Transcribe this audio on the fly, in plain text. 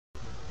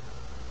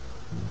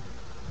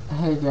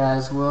Hey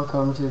guys,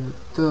 welcome to the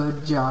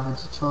third Java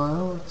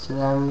tutorial. Today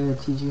I'm going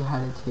to teach you how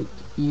to take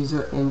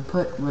user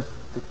input with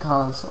the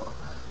console.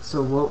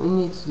 So what we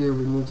need to do,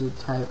 we need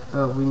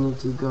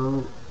to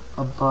go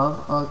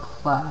above our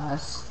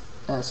class,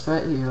 that's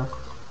right here,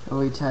 and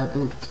we type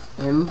in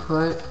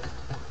input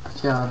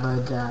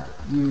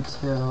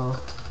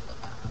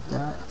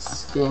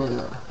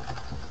java.util.scanner.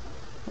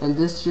 And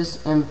this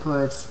just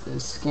inputs the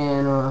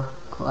scanner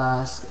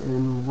class,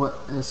 and what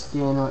a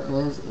scanner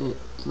is, it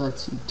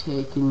lets you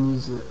take in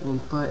user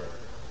input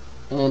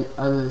and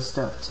other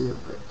stuff too,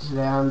 but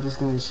today I'm just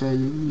going to show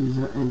you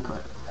user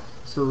input.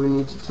 So we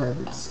need to type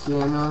in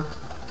scanner,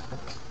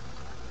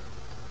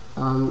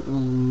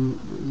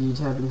 you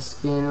type in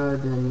scanner,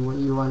 then what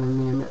you want to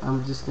name it,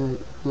 I'm just going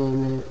to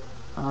name it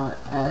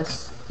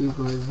S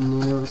equals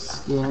new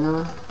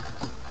scanner.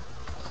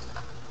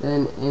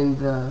 Then in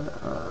the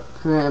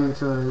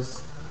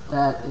parameters,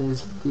 that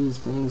is these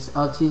things.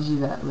 I'll teach you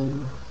that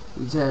later.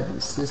 You type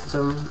in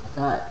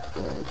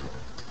system.in.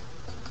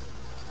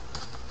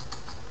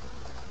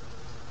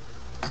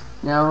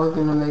 Now we're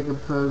going to make a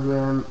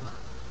program.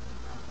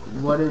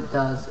 What it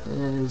does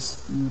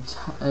is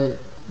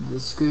the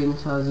screen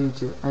tells you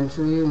to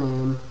enter your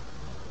name,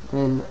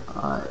 then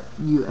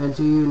you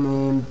enter your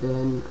name,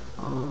 then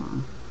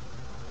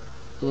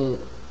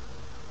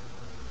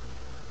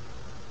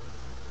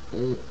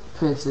it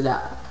prints it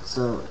out.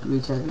 So we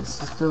type in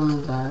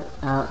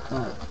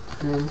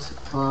system.out.print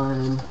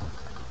line,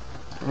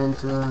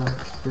 enter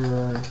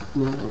your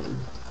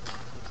name.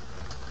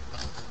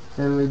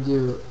 Then we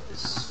do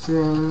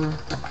string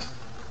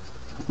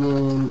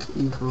name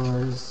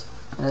equals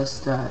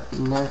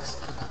s.next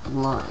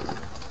line.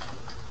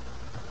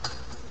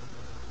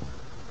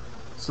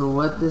 So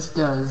what this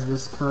does,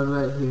 this code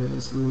right here,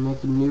 is we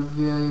make a new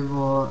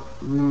variable,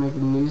 we make a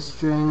new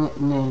string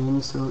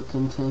name so it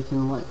can take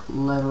in like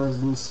letters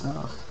and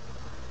stuff.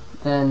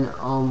 Then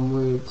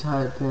we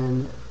type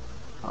in,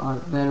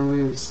 then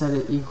we set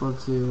it equal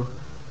to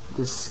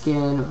the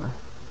scanner.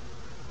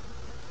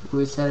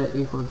 We set it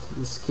equal to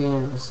the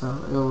scanner, so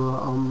it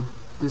will,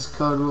 this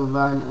code will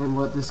run, and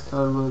what this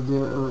code will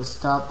do, it will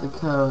stop the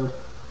code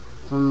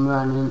from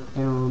running,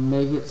 and it will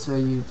make it so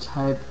you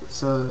type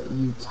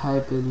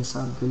in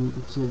something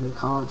to the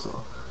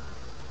console.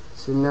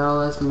 So now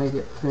let's make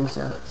it print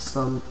out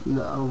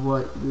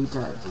what we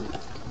typed in.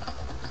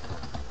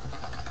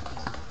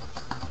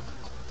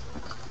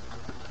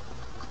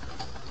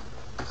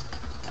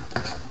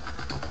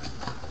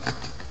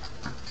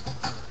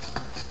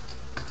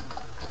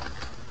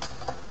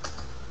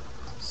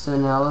 So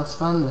now let's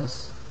run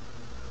this.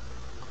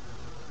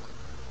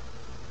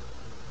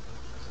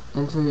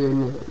 Enter your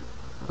name.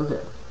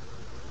 Okay.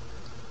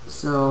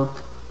 So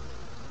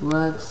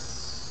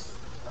let's.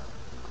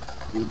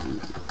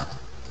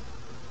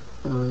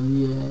 Oh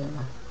yeah.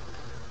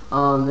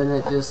 Then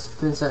it just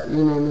prints out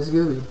your name is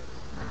Gooby.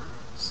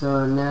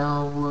 So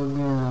now we're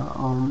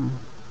gonna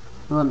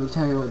let me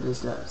tell you what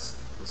this does.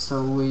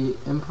 So we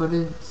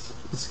inputted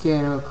the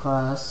scanner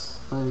class,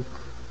 like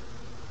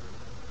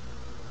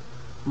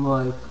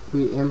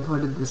we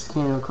inputted the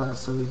scanner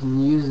class so we can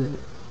use it.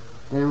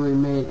 Then we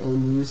made a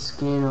new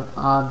scanner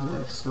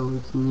object so we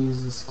can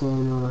use the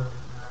scanner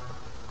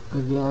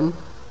again.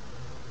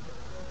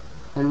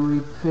 And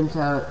we print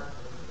out,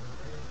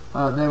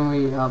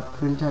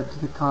 print out to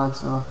the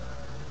console,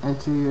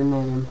 enter your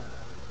name.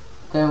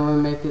 Then we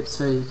make it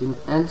so you can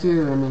enter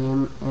your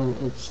name and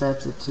it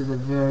sets it to the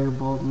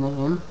variable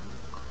name.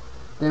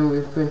 Then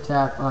we print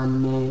out our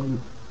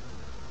name.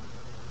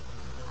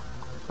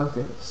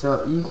 Okay,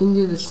 so you can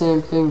do the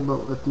same thing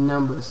but with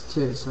numbers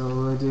too. So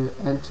we'll do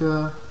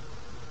enter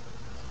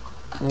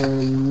a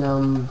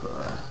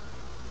number.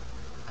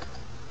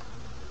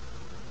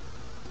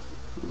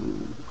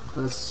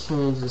 Let's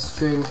change the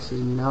string to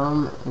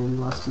num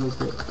and let's make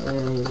it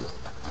a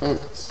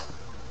int.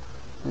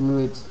 And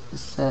we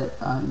set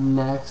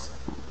next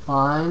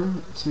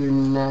line to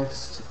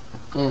next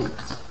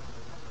int.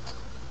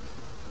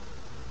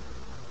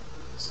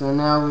 So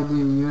now we do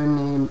your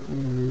name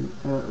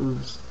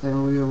is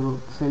then we will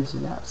print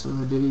it out. So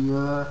we'll do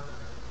your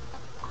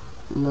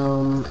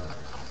num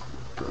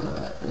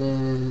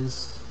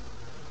is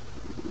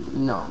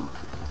num.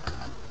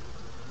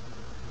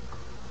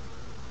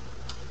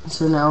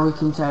 So now we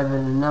can type in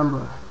a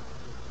number.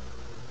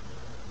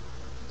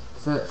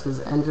 So it says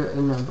enter a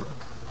number.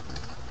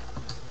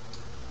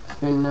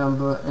 Your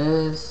number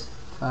is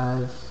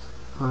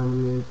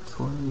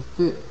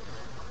 523.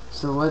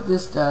 So what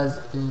this does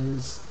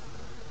is,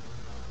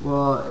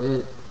 well,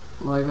 it,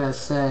 like I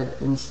said,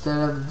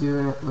 instead of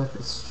doing it with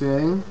a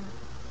string,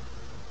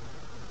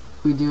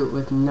 we do it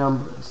with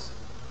numbers.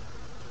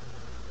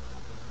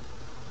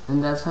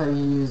 And that's how you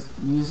use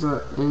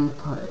user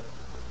input.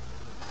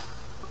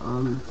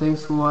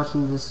 Thanks for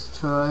watching this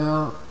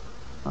tutorial.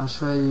 I'll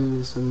show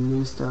you some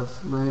new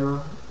stuff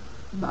later.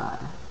 Bye.